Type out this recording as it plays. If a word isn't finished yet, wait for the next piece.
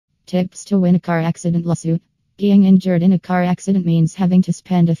Tips to win a car accident lawsuit. Being injured in a car accident means having to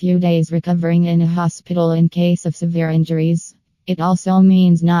spend a few days recovering in a hospital in case of severe injuries. It also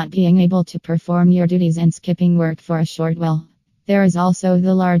means not being able to perform your duties and skipping work for a short while. There is also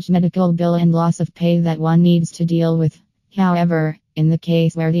the large medical bill and loss of pay that one needs to deal with. However, in the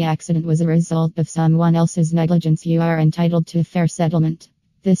case where the accident was a result of someone else's negligence, you are entitled to a fair settlement.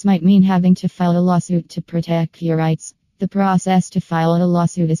 This might mean having to file a lawsuit to protect your rights. The process to file a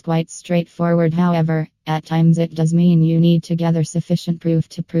lawsuit is quite straightforward, however, at times it does mean you need to gather sufficient proof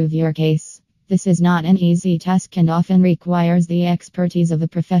to prove your case. This is not an easy task and often requires the expertise of a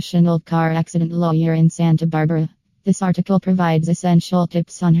professional car accident lawyer in Santa Barbara. This article provides essential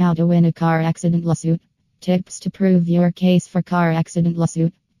tips on how to win a car accident lawsuit. Tips to prove your case for car accident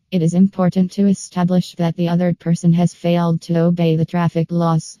lawsuit. It is important to establish that the other person has failed to obey the traffic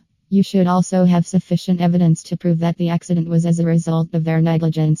laws. You should also have sufficient evidence to prove that the accident was as a result of their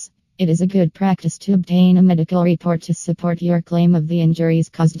negligence. It is a good practice to obtain a medical report to support your claim of the injuries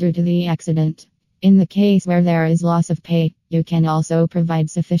caused due to the accident. In the case where there is loss of pay, you can also provide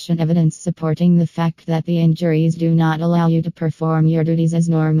sufficient evidence supporting the fact that the injuries do not allow you to perform your duties as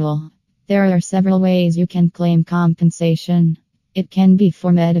normal. There are several ways you can claim compensation. It can be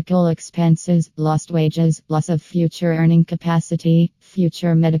for medical expenses, lost wages, loss of future earning capacity,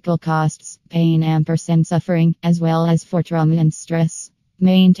 future medical costs, pain and suffering, as well as for trauma and stress.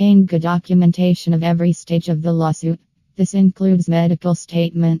 Maintain good documentation of every stage of the lawsuit. This includes medical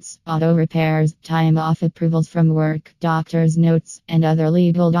statements, auto repairs, time off approvals from work, doctor's notes, and other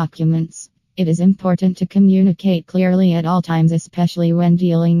legal documents. It is important to communicate clearly at all times, especially when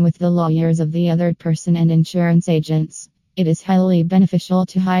dealing with the lawyers of the other person and insurance agents. It is highly beneficial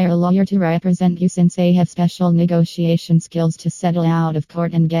to hire a lawyer to represent you since they have special negotiation skills to settle out of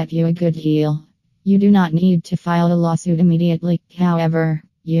court and get you a good deal. You do not need to file a lawsuit immediately, however,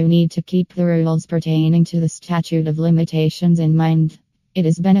 you need to keep the rules pertaining to the statute of limitations in mind. It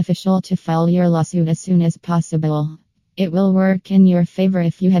is beneficial to file your lawsuit as soon as possible. It will work in your favor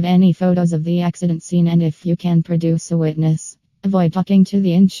if you have any photos of the accident scene and if you can produce a witness. Avoid talking to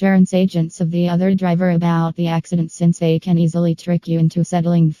the insurance agents of the other driver about the accident since they can easily trick you into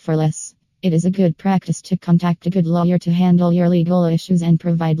settling for less. It is a good practice to contact a good lawyer to handle your legal issues and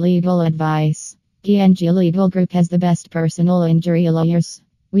provide legal advice. PNG Legal Group has the best personal injury lawyers.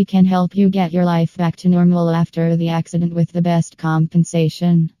 We can help you get your life back to normal after the accident with the best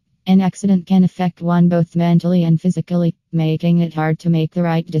compensation. An accident can affect one both mentally and physically, making it hard to make the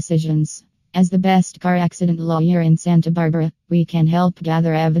right decisions. As the best car accident lawyer in Santa Barbara, we can help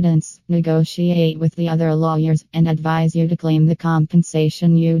gather evidence, negotiate with the other lawyers, and advise you to claim the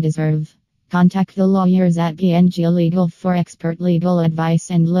compensation you deserve. Contact the lawyers at PNG Legal for expert legal advice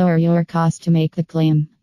and lower your cost to make the claim.